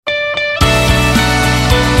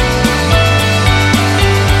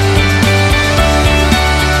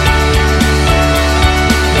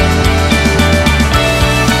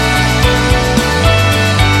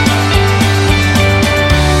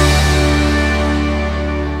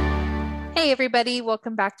everybody.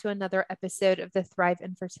 Welcome back to another episode of the Thrive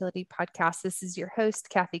Infertility Podcast. This is your host,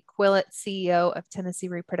 Kathy Quillett, CEO of Tennessee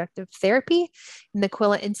Reproductive Therapy and the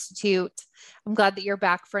Quillett Institute. I'm glad that you're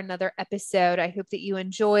back for another episode. I hope that you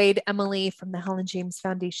enjoyed Emily from the Helen James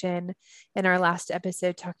Foundation in our last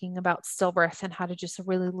episode talking about stillbirth and how to just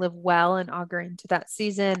really live well and augur into that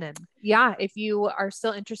season. And yeah, if you are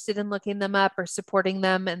still interested in looking them up or supporting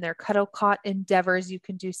them and their cuddle cot endeavors, you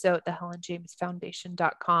can do so at the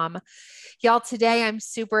HelenJamesFoundation.com. Y'all, today I'm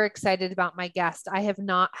super excited about my guest. I have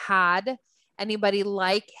not had anybody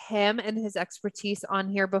like him and his expertise on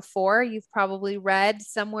here before. You've probably read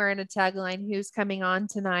somewhere in a tagline who's coming on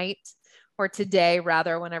tonight or today,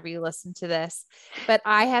 rather, whenever you listen to this. But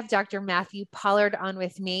I have Dr. Matthew Pollard on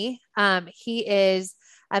with me. He is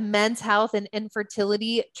a men's health and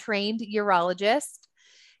infertility trained urologist.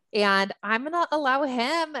 And I'm going to allow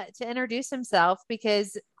him to introduce himself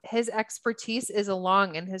because his expertise is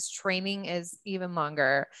long and his training is even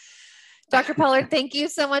longer. Dr. Pollard, thank you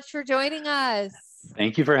so much for joining us.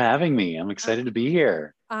 Thank you for having me. I'm excited to be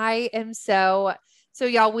here. I am so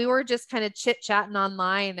y'all, we were just kind of chit-chatting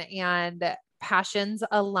online and passions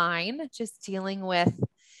align, just dealing with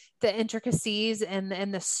the intricacies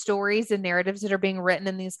and the stories and narratives that are being written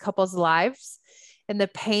in these couples' lives and the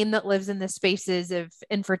pain that lives in the spaces of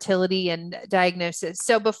infertility and diagnosis.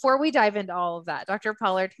 So before we dive into all of that, Dr.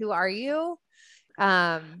 Pollard, who are you?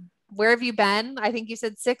 Where have you been? I think you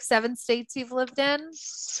said 6, 7 states you've lived in.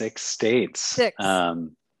 6 states. 6.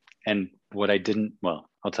 And what I didn't, well,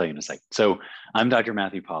 I'll tell you in a second. So I'm Dr.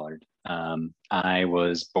 Matthew Pollard. I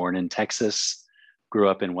was born in Texas, grew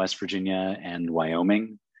up in West Virginia and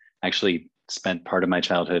Wyoming. Actually spent part of my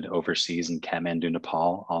childhood overseas in Kathmandu,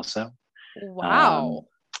 Nepal also. Wow.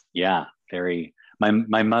 Yeah, very.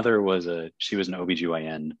 My mother was she was an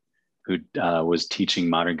OBGYN who was teaching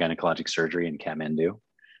modern gynecologic surgery in Kathmandu.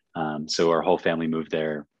 So our whole family moved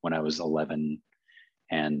there when I was 11.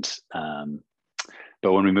 And,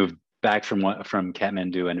 but when we moved back from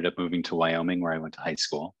Kathmandu, ended up moving to Wyoming where I went to high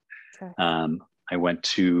school. Okay. I went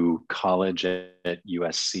to college at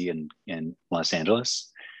USC in Los Angeles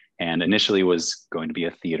and initially was going to be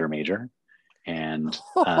a theater major. And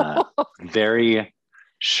very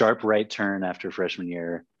sharp right turn after freshman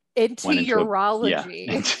year into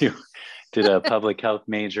urology. Did a public health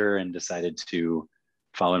major and decided to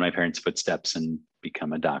follow in my parents' footsteps and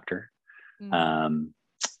become a doctor.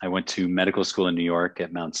 I went to medical school in New York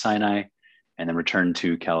at Mount Sinai and then returned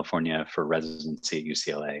to California for residency at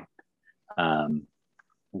UCLA.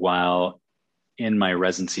 While in my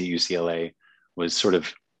residency at UCLA I was sort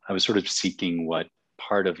of seeking what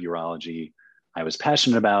part of urology I was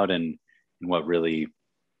passionate about and what really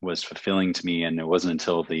was fulfilling to me. And it wasn't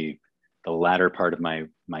until the latter part of my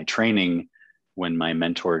training when my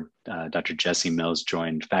mentor, Dr. Jesse Mills,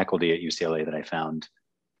 joined faculty at UCLA that I found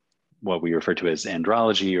what we refer to as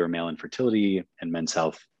andrology or male infertility and men's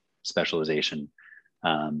health specialization.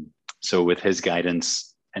 So with his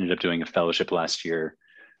guidance, ended up doing a fellowship last year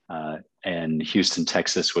in Houston,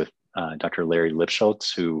 Texas with Dr. Larry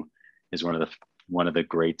Lipschultz, who is one of the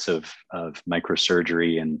greats of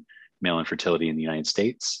microsurgery and male infertility in the United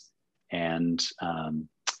States. And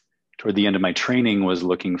toward the end of my training was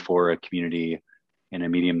looking for a community in a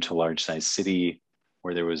medium to large size city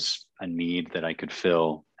where there was a need that I could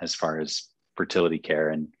fill as far as fertility care,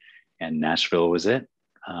 and Nashville was it.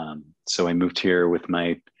 So I moved here with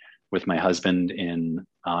my husband in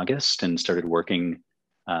August and started working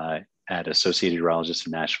at Associated Urologists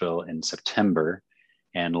of Nashville in September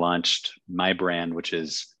and launched my brand, which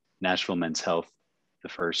is Nashville Men's Health, the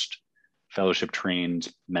first fellowship trained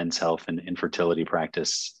men's health and infertility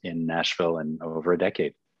practice in Nashville in over a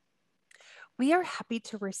decade. We are happy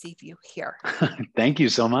to receive you here. Thank you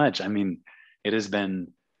so much. I mean, it has been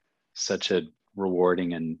such a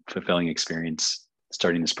rewarding and fulfilling experience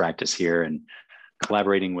starting this practice here and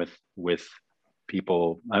collaborating with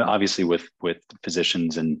people, obviously with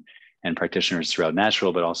physicians and practitioners throughout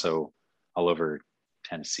Nashville, but also all over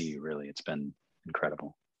Tennessee. Really, it's been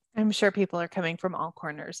incredible. I'm sure people are coming from all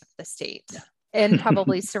corners of the state and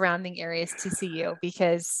probably surrounding areas to see you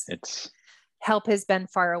because help has been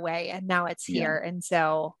far away and now it's here. Yeah. And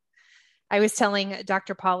so I was telling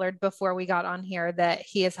Dr. Pollard before we got on here that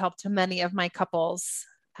he has helped many of my couples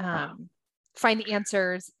find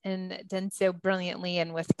answers and done so brilliantly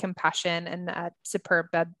and with compassion and a superb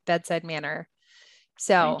bedside manner.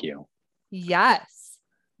 So thank you. Yes.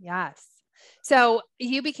 So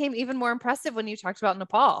you became even more impressive when you talked about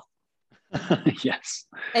Nepal. Yes.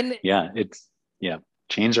 And it's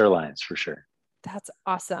changed our lives for sure. That's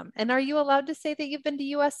awesome. And are you allowed to say that you've been to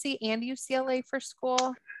USC and UCLA for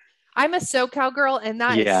school? I'm a SoCal girl, and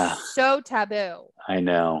that is Yeah, so taboo. I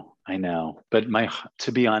know. But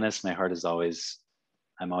to be honest, my heart is always,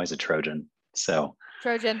 I'm always a Trojan. So,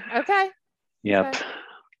 Trojan. Okay. yep, Okay.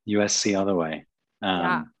 USC all the way.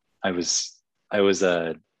 Yeah. Um, I was, I was,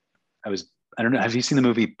 I was, I don't know. Have you seen the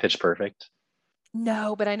movie Pitch Perfect?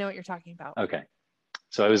 No, but I know what you're talking about. Okay.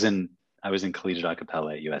 So I was in collegiate a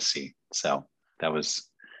cappella at USC. So that was,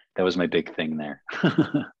 that was my big thing there.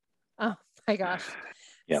 Oh my gosh.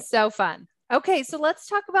 Yep. So fun. Okay, so let's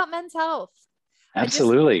talk about men's health. I just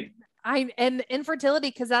Absolutely. and infertility,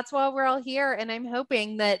 because that's why we're all here. And I'm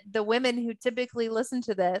hoping that the women who typically listen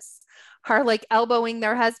to this are like elbowing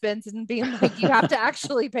their husbands and being like, you have to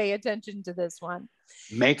actually pay attention to this one.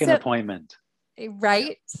 Make an So, appointment.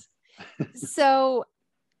 right. So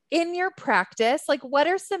in your practice, like what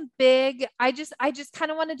are some big, I just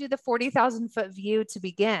kind of want to do the 40,000-foot view to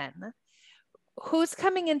begin. Who's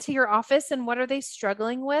coming into your office and what are they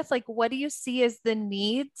struggling with? Like, what do you see as the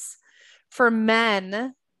needs for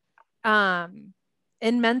men in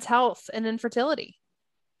men's health and infertility?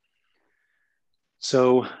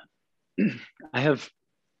 So I have,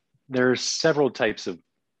 there are several types of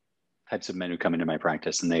men who come into my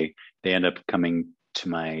practice, and they end up coming to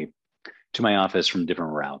my office from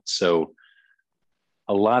different routes. So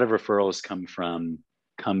a lot of referrals come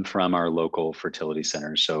from our local fertility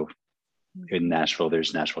centers. So in Nashville,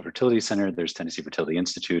 there's Nashville Fertility Center, there's Tennessee Fertility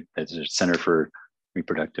Institute, there's a Center for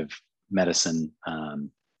Reproductive Medicine,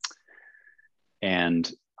 and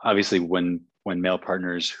obviously when male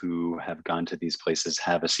partners who have gone to these places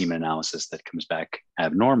have a semen analysis that comes back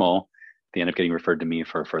abnormal, they end up getting referred to me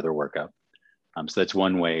for a further workup. So that's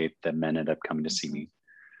one way that men end up coming to see me.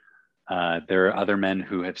 There are other men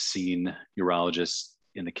who have seen urologists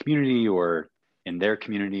in the community or in their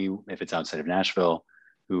community, if it's outside of Nashville,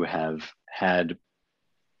 who have had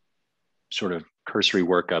sort of cursory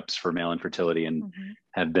workups for male infertility and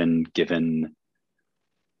have been given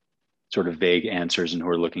sort of vague answers and who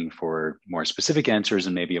are looking for more specific answers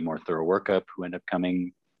and maybe a more thorough workup, who end up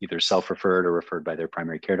coming either self-referred or referred by their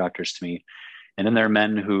primary care doctors to me. And then there are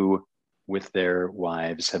men who, with their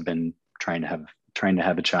wives, have been trying to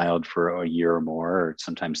have a child for a year or more, or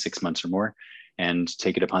sometimes 6 months or more, and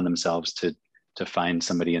take it upon themselves to find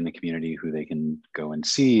somebody in the community who they can go and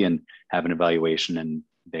see and have an evaluation, and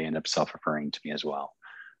they end up self-referring to me as well.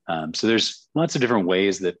 So there's lots of different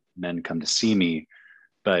ways that men come to see me,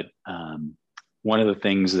 but one of the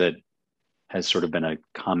things that has sort of been a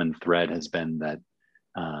common thread has been that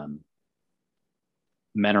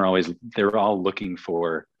men are they're all looking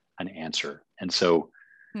for an answer, and so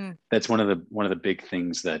that's one of the big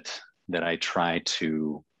things that I try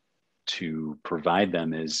to provide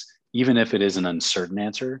them is, even if it is an uncertain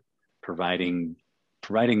answer, providing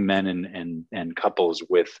men and couples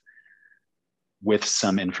with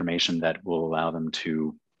some information that will allow them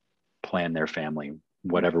to plan their family,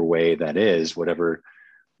 whatever way that is, whatever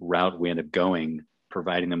route we end up going,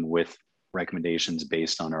 providing them with recommendations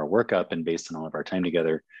based on our workup and based on all of our time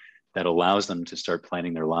together that allows them to start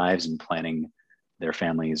planning their lives and planning their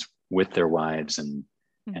families with their wives and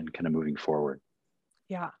kind of moving forward.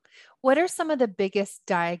 Yeah. What are some of the biggest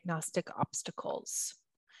diagnostic obstacles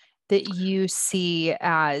that you see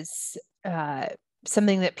as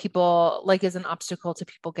something that people like as an obstacle to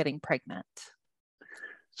people getting pregnant?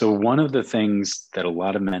 So one of the things that a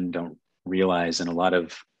lot of men don't realize, and a lot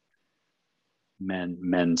of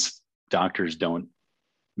men's doctors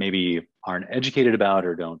maybe aren't educated about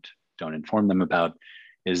or don't inform them about,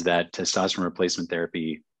 is that testosterone replacement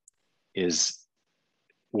therapy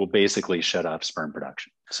will basically shut off sperm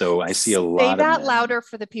production. So I see a lot of men. Louder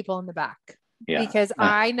for the people in the back. Yeah. Because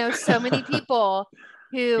I know so many people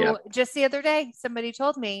who just the other day, somebody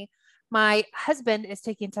told me, my husband is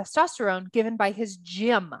taking testosterone given by his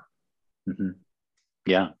gym. Mm-hmm.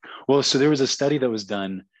 Yeah. Well, so there was a study that was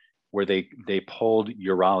done where they polled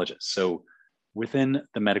urologists. So within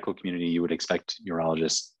the medical community, you would expect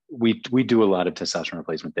urologists. We do a lot of testosterone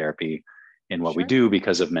replacement therapy in what we do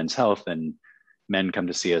because of men's health, and men come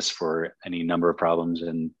to see us for any number of problems.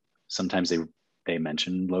 And sometimes they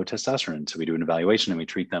mention low testosterone. So we do an evaluation and we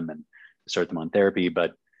treat them and start them on therapy.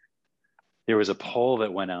 But there was a poll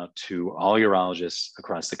that went out to all urologists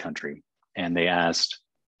across the country, and they asked,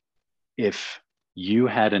 if you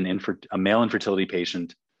had a male infertility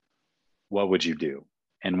patient, what would you do?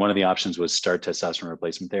 And one of the options was start testosterone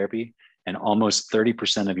replacement therapy. And almost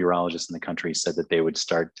 30% of urologists in the country said that they would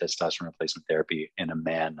start testosterone replacement therapy in a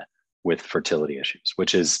man with fertility issues,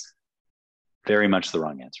 which is very much the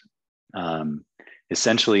wrong answer.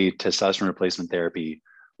 Essentially, testosterone replacement therapy,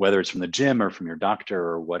 whether it's from the gym or from your doctor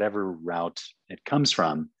or whatever route it comes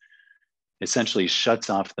from, essentially shuts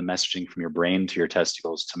off the messaging from your brain to your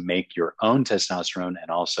testicles to make your own testosterone and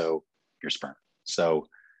also your sperm. So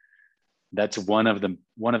that's one of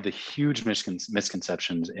the huge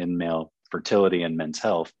misconceptions in male fertility and men's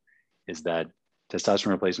health, is that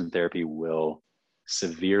testosterone replacement therapy will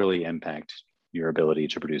severely impact your ability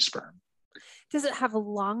to produce sperm. Does it have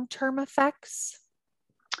long-term effects?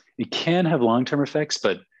 It can have long-term effects,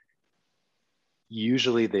 but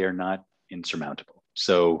usually they are not insurmountable.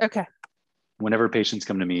 So okay. Whenever patients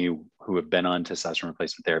come to me who have been on testosterone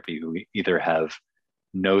replacement therapy, who either have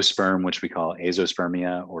no sperm, which we call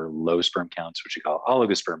azospermia, or low sperm counts, which we call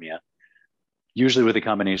oligospermia, usually with a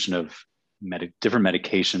combination of different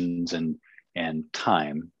medications and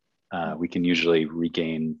time, we can usually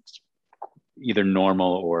regain either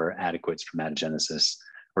normal or adequate spermatogenesis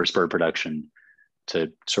or sperm production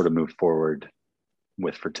to sort of move forward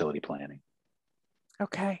with fertility planning.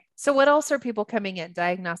 Okay. So what else are people coming in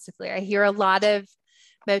diagnostically? I hear a lot of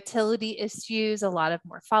motility issues, a lot of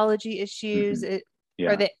morphology issues.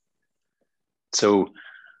 Yeah. So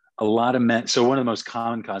a lot of men, so one of the most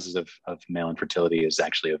common causes of male infertility is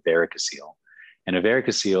actually a varicocele. And a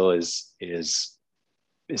varicocele is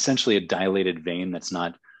essentially a dilated vein that's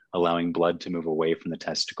not allowing blood to move away from the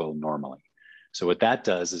testicle normally. So what that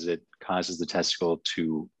does is it causes the testicle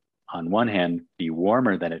to, on one hand, be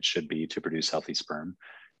warmer than it should be to produce healthy sperm,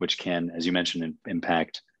 which can, as you mentioned,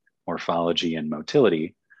 impact morphology and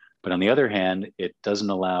motility. But on the other hand, it doesn't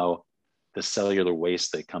allow the cellular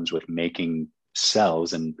waste that comes with making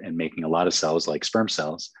cells and making a lot of cells like sperm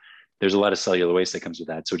cells. There's a lot of cellular waste that comes with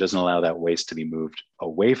that. So it doesn't allow that waste to be moved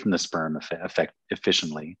away from the sperm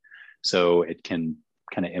efficiently. So it can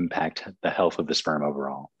kind of impact the health of the sperm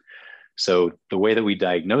overall. So the way that we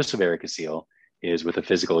diagnose a varicocele is with a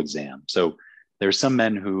physical exam. So there's some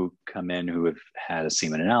men who come in who have had a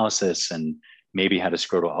semen analysis and maybe had a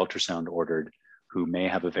scrotal ultrasound ordered, who may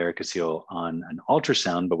have a varicocele on an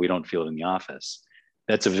ultrasound, but we don't feel it in the office.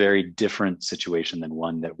 That's a very different situation than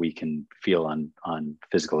one that we can feel on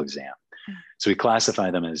physical exam. So we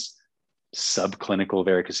classify them as subclinical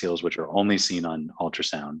varicoceles, which are only seen on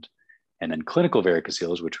ultrasound, and then clinical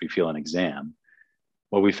varicoceles, which we feel on exam.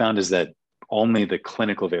 What we found is that only the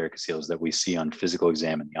clinical varicoceles that we see on physical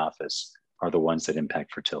exam in the office are the ones that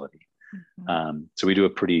impact fertility. So we do a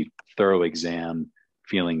pretty thorough exam,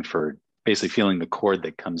 basically feeling the cord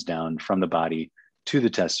that comes down from the body to the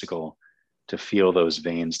testicle, to feel those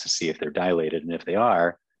veins to see if they're dilated. And if they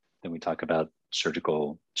are, then we talk about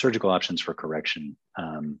surgical options for correction,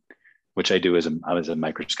 which I do as a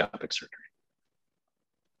microscopic surgery.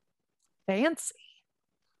 Fancy.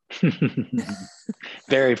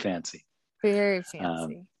 Very fancy. Very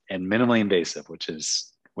fancy. And minimally invasive, which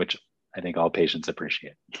I think all patients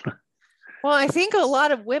appreciate. Well, I think a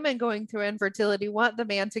lot of women going through infertility want the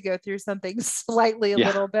man to go through something slightly a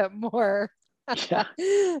little bit more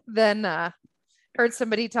than heard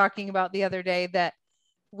somebody talking about the other day that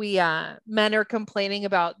men are complaining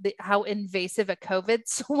about how invasive a COVID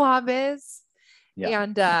swab is. Yeah.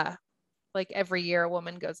 And like every year a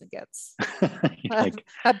woman goes and gets like,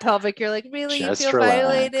 a pelvic. You're like, really? You feel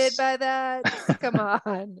violated by that? Come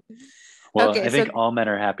on. Well, okay, I think all men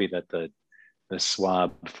are happy that the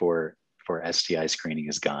swab for STI screening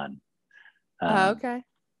is gone. Okay.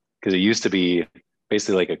 Because it used to be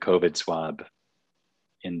basically like a COVID swab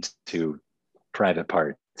into private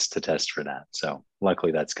parts to test for that. So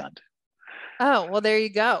luckily that's gone too. Oh, well, there you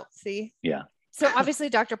go. See? Yeah. So obviously,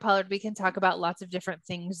 Dr. Pollard, we can talk about lots of different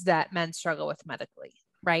things that men struggle with medically,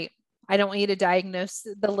 right? I don't want you to diagnose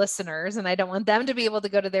the listeners, and I don't want them to be able to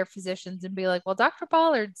go to their physicians and be like, well, Dr.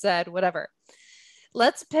 Pollard said whatever.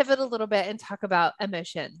 Let's pivot a little bit and talk about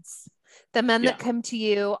emotions. The men that come to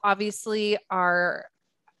you obviously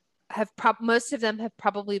most of them have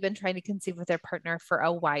probably been trying to conceive with their partner for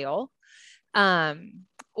a while.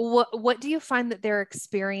 What do you find that they're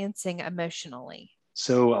experiencing emotionally?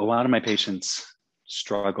 So a lot of my patients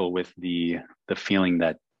struggle with the feeling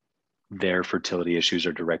that their fertility issues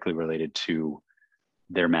are directly related to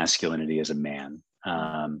their masculinity as a man,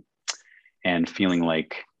 and feeling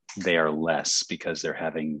like they are less because they're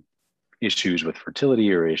having issues with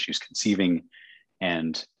fertility or issues conceiving.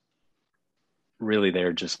 And really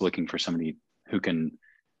they're just looking for somebody who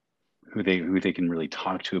they can really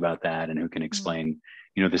talk to about that, and who can explain,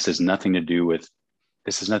 this has nothing to do with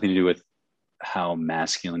how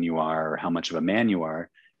masculine you are or how much of a man you are.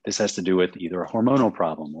 This has to do with either a hormonal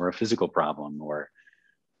problem or a physical problem or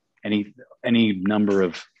any number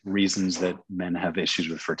of reasons that men have issues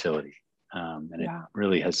with fertility. It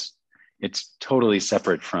really it's totally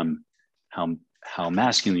separate from how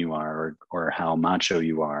masculine you are or how macho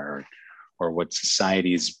you are what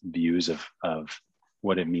society's views of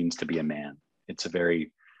what it means to be a man. It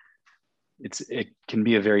can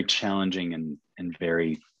be a very challenging and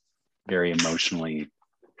very, very emotionally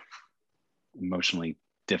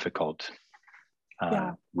difficult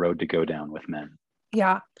road to go down with men.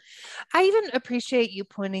 Yeah. I even appreciate you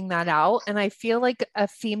pointing that out. And I feel like a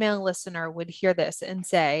female listener would hear this and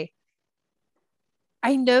say,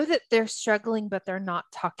 I know that they're struggling, but they're not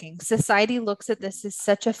talking. Society looks at this as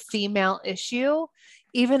such a female issue,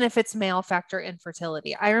 even if it's male factor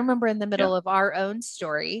infertility. I remember in the middle of our own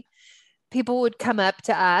story, people would come up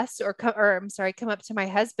to us come up to my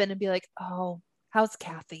husband and be like, oh, how's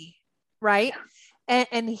Kathy? Right.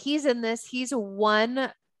 And he's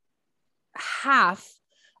one half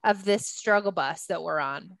of this struggle bus that we're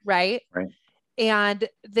on. Right. And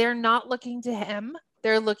they're not looking to him.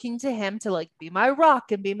 They're looking to him to like be my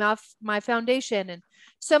rock and be my foundation. And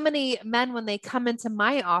so many men, when they come into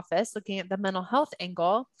my office looking at the mental health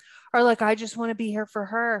angle, are like, I just want to be here for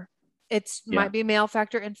her. Might be male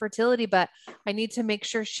factor infertility, but I need to make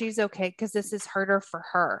sure she's okay because this is harder for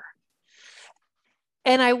her.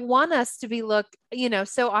 And I want us to be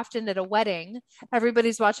so often at a wedding,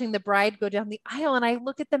 everybody's watching the bride go down the aisle. And I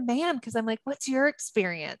look at the man because I'm like, what's your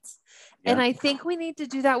experience? Yeah. And I think we need to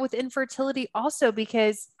do that with infertility also,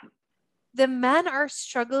 because the men are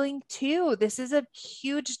struggling too. This is a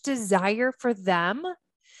huge desire for them.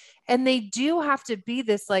 And they do have to be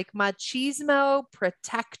this like machismo,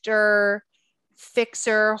 protector,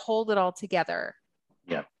 fixer, hold it all together.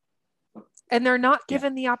 Yeah. And they're not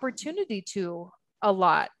given the opportunity to a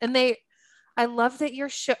lot. And I love that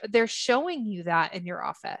they're showing you that in your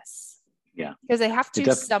office. Yeah. Because they have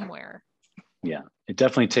to somewhere. Yeah. It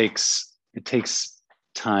definitely takes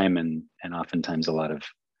time and oftentimes a lot of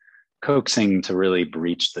coaxing to really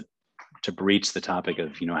breach the topic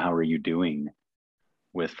of, how are you doing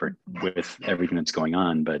with everything that's going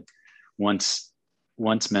on. But once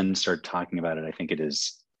men start talking about it, I think it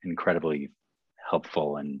is incredibly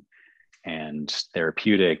helpful and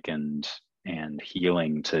therapeutic and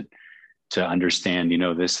healing to understand,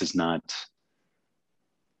 it's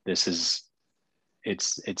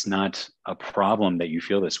not a problem that you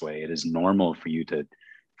feel this way. It is normal for you to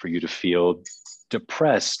feel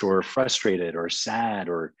depressed or frustrated or sad,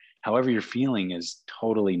 or however you're feeling is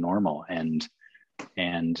totally normal. And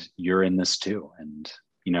you're in this too. And,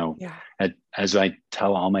 as I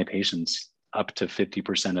tell all my patients, up to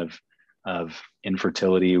 50% of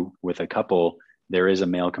infertility with a couple, there is a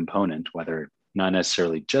male component, whether not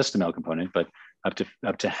necessarily just a male component, but up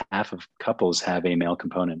to half of couples have a male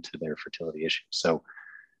component to their fertility issue. So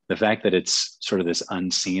the fact that it's sort of this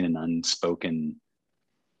unseen and unspoken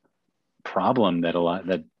problem that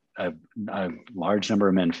a large number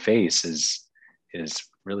of men face is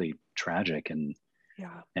really tragic, and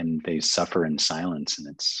they suffer in silence, and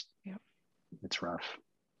it's rough.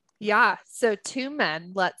 Yeah. So 2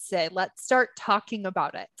 men, let's start talking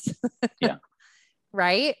about it. Yeah.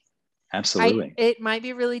 Right? Absolutely. It might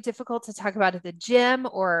be really difficult to talk about at the gym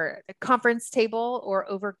or the conference table or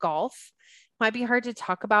over golf. It might be hard to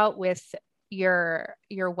talk about with your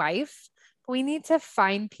wife. We need to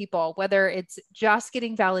find people, whether it's just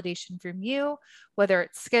getting validation from you, whether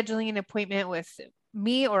it's scheduling an appointment with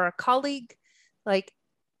me or a colleague, like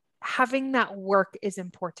having that work is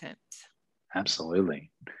important.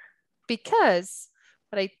 Absolutely. Because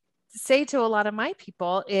what I say to a lot of my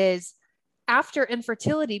people is, after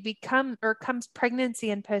infertility comes pregnancy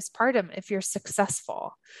and postpartum, if you're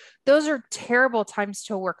successful, those are terrible times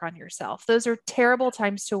to work on yourself. Those are terrible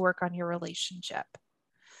times to work on your relationship.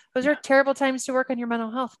 Those are terrible times to work on your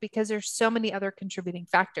mental health, because there's so many other contributing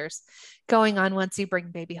factors going on once you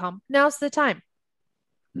bring baby home. Now's the time.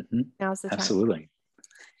 Mm-hmm. Now's the time. Absolutely.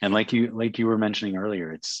 And like you were mentioning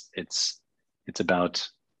earlier, it's about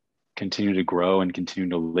continue to grow and continue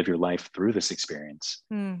to live your life through this experience.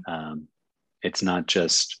 It's not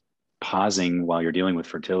just pausing while you're dealing with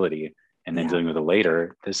fertility and then dealing with it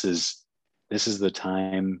later. This is the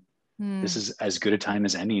time. This is as good a time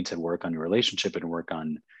as any to work on your relationship and work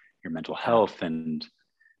on your mental health. And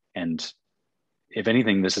if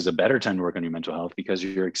anything, this is a better time to work on your mental health, because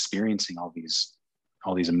you're experiencing all these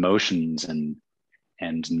emotions and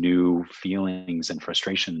new feelings and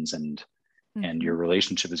frustrations, and your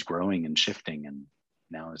relationship is growing and shifting. And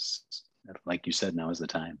now is, like you said, now is the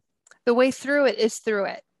time. The way through it is through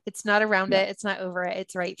it. It's not around it. It's not over it.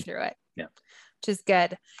 It's right through it. Yeah. Which is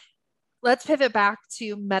good. Let's pivot back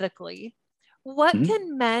to medically. What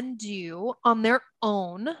can men do on their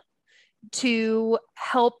own to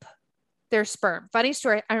help their sperm? Funny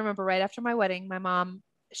story. I remember right after my wedding, my mom,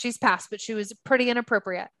 she's passed, but she was pretty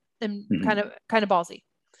inappropriate and kind of ballsy.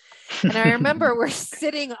 And I remember we're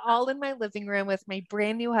sitting all in my living room with my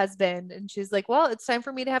brand new husband. And she's like, well, it's time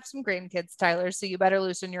for me to have some grandkids, Tyler. So you better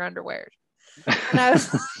loosen your underwear. And I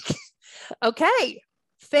was like, okay,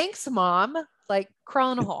 thanks, mom. Like,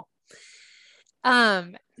 crawl in a hole.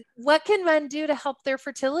 What can men do to help their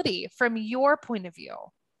fertility from your point of view?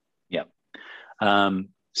 Yeah.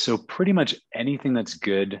 So pretty much anything that's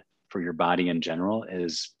good for your body in general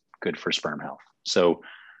is good for sperm health. So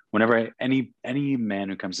whenever any man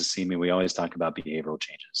who comes to see me, we always talk about behavioral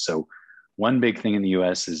changes. So one big thing in the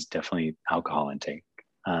US is definitely alcohol intake.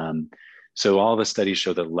 So all the studies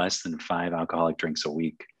show that less than 5 alcoholic drinks a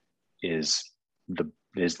week is the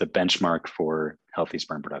benchmark for healthy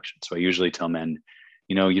sperm production. So I usually tell men,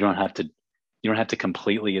 you don't have to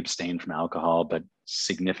completely abstain from alcohol, but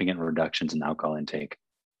significant reductions in alcohol intake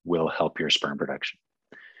will help your sperm production.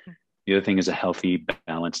 The other thing is a healthy,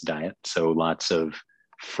 balanced diet. So lots of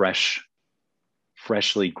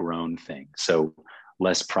freshly grown things. So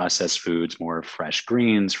less processed foods, more fresh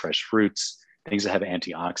greens, fresh fruits, things that have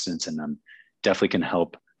antioxidants in them definitely can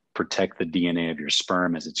help protect the DNA of your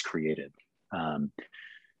sperm as it's created.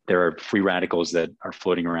 There are free radicals that are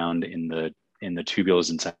floating around in the tubules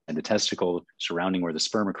inside the testicle surrounding where the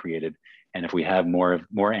sperm are created. And if we have more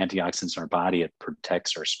antioxidants in our body, it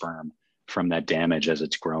protects our sperm from that damage as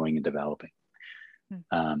it's growing and developing.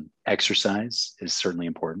 Exercise is certainly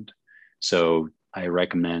important. So I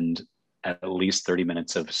recommend at least 30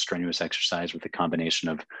 minutes of strenuous exercise with a combination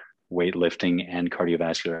of weightlifting and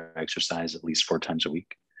cardiovascular exercise at least 4 times a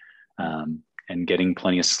week, and getting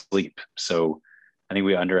plenty of sleep. So I think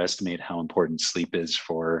we underestimate how important sleep is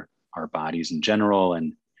for our bodies in general,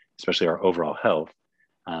 and especially our overall health.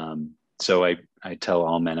 So I tell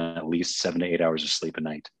all men at least 7 to 8 hours of sleep a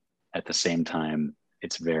night. At the same time,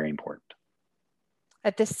 it's very important.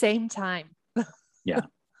 At the same time. Yeah.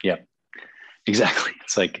 Exactly.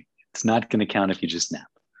 It's like, it's not going to count if you just nap.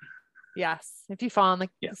 Yes. If you fall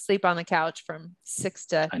sleep on the couch from 6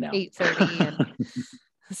 to 8:30 and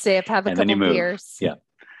say I've had a couple beers. Yeah.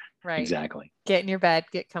 Right. Exactly. Get in your bed,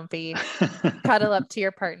 get comfy, cuddle up to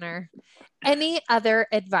your partner. Any other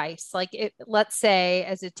advice? Let's say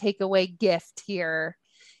as a takeaway gift here,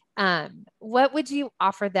 what would you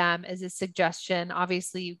offer them as a suggestion?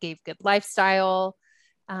 Obviously you gave good lifestyle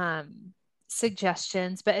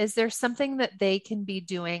suggestions, but is there something that they can be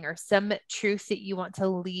doing or some truth that you want to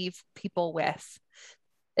leave people with,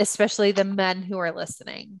 especially the men who are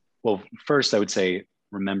listening? Well, first I would say,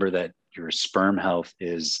 remember that your sperm health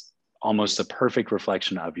is almost a perfect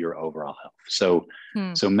reflection of your overall health. So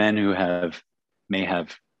men who may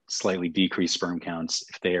have slightly decreased sperm counts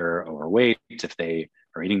if they are overweight, if they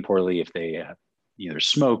are eating poorly, if they either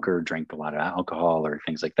smoke or drink a lot of alcohol or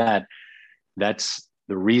things like that. That's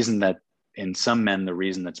the reason that in some men, the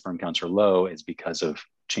reason that sperm counts are low is because of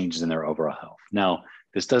changes in their overall health. Now,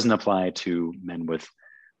 this doesn't apply to men with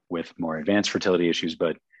more advanced fertility issues,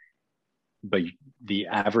 but the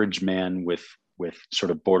average man with sort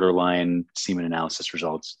of borderline semen analysis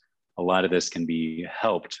results, a lot of this can be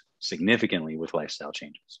helped significantly with lifestyle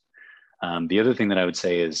changes. The other thing that I would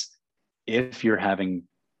say is, if you're having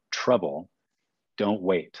trouble, don't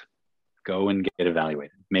wait. Go and get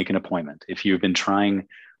evaluated. Make an appointment. If you've been trying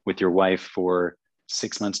with your wife for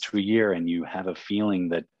 6 months to a year and you have a feeling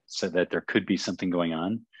that there could be something going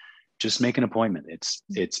on, just make an appointment.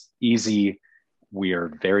 It's easy. We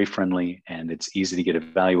are very friendly, and it's easy to get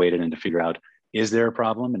evaluated and to figure out, is there a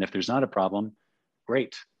problem? And if there's not a problem,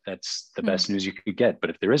 great. That's the best news you could get. But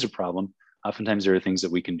if there is a problem, oftentimes there are things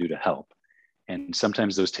that we can do to help. And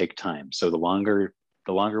sometimes those take time. So the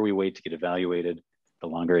longer we wait to get evaluated, the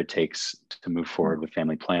longer it takes to move forward with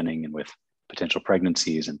family planning and with potential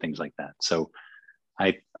pregnancies and things like that. So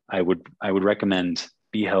I would recommend,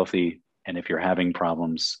 be healthy. And if you're having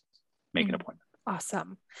problems, make an appointment.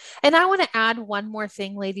 Awesome. And I want to add one more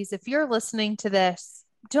thing, ladies. If you're listening to this,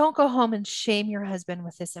 don't go home and shame your husband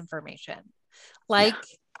with this information. Right?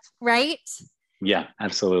 Yeah,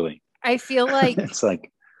 absolutely. I feel like it's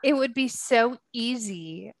like, it would be so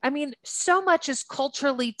easy. I mean, so much is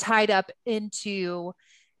culturally tied up into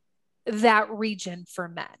that region for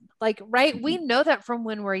men. We know that from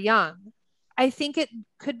when we're young. I think it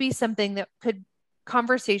could be something that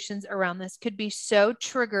conversations around this could be so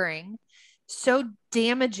triggering, so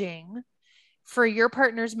damaging for your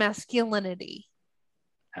partner's masculinity.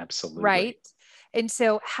 Absolutely. Right. And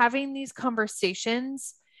so having these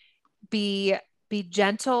conversations, be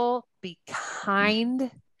gentle, be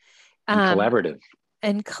kind,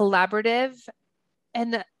 and collaborative,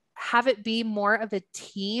 and have it be more of a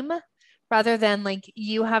team rather than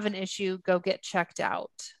you have an issue, go get checked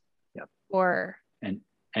out. Yep. Or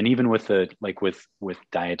And even with with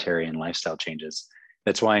dietary and lifestyle changes,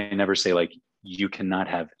 that's why I never say like, you cannot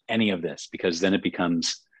have any of this, because then it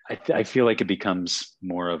becomes, I feel like it becomes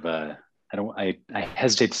more of a, I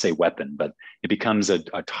hesitate to say weapon, but it becomes a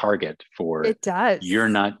target for, It does. you're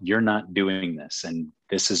not doing this. And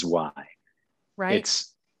this is why. Right.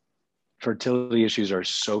 It's, fertility issues are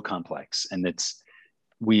so complex, and it's,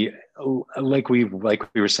 we, like we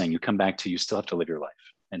were saying, you come back to, you still have to live your life.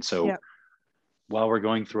 And so Yep. while we're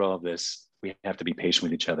going through all of this, we have to be patient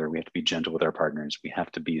with each other. We have to be gentle with our partners. We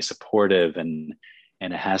have to be supportive, and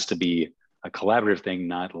it has to be a collaborative thing,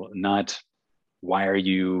 not why are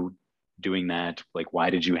you doing that? Like, why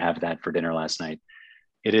did you have that for dinner last night?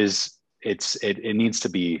 It needs to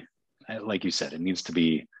be, like you said, it needs to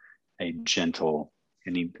be a gentle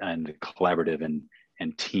and collaborative and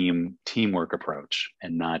teamwork approach,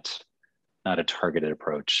 and not a targeted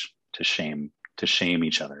approach to shame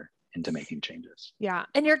each other into making changes. Yeah.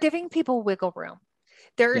 And you're giving people wiggle room.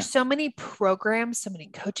 There are Yeah. so many programs, so many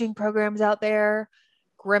coaching programs out there,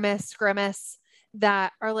 Grimace,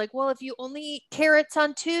 that are like, well, if you only eat carrots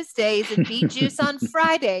on Tuesdays and beet juice on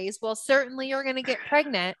Fridays, well, certainly you're going to get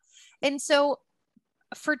pregnant. And so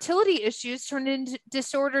fertility issues turn into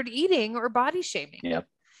disordered eating or body shaming. Yep.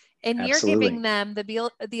 And Absolutely. You're giving them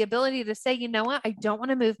the ability to say, you know what, I don't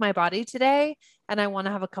want to move my body today, and I want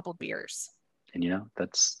to have a couple beers. And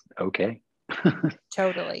that's okay.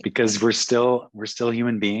 Totally. Because we're still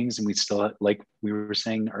human beings, and we still, like we were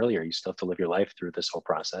saying earlier, you still have to live your life through this whole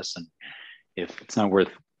process. And if it's not worth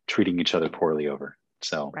treating each other poorly over,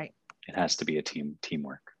 so right, it has to be a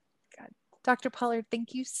teamwork. Good. Dr. Pollard,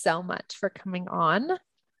 thank you so much for coming on.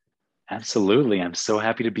 Absolutely. I'm so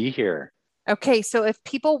happy to be here. Okay. So if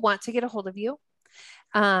people want to get a hold of you,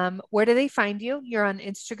 where do they find you? You're on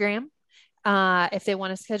Instagram. If they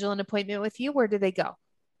want to schedule an appointment with you, where do they go?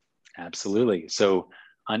 Absolutely. So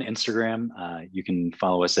on Instagram, you can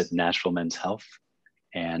follow us at Nashville Men's Health.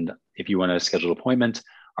 And if you want to schedule an appointment,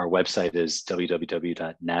 our website is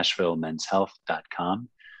www.nashvillemenshealth.com.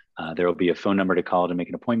 There will be a phone number to call to make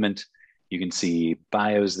an appointment. You can see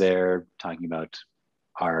bios there talking about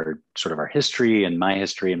our history and my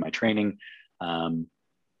training.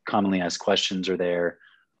 Commonly asked questions are there.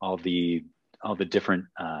 All the different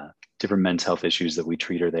men's health issues that we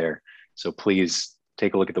treat are there. So please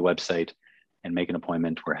take a look at the website and make an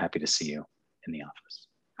appointment. We're happy to see you in the office.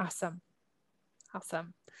 Awesome.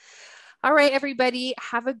 All right, everybody,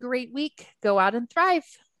 have a great week. Go out and thrive.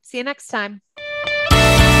 See you next time.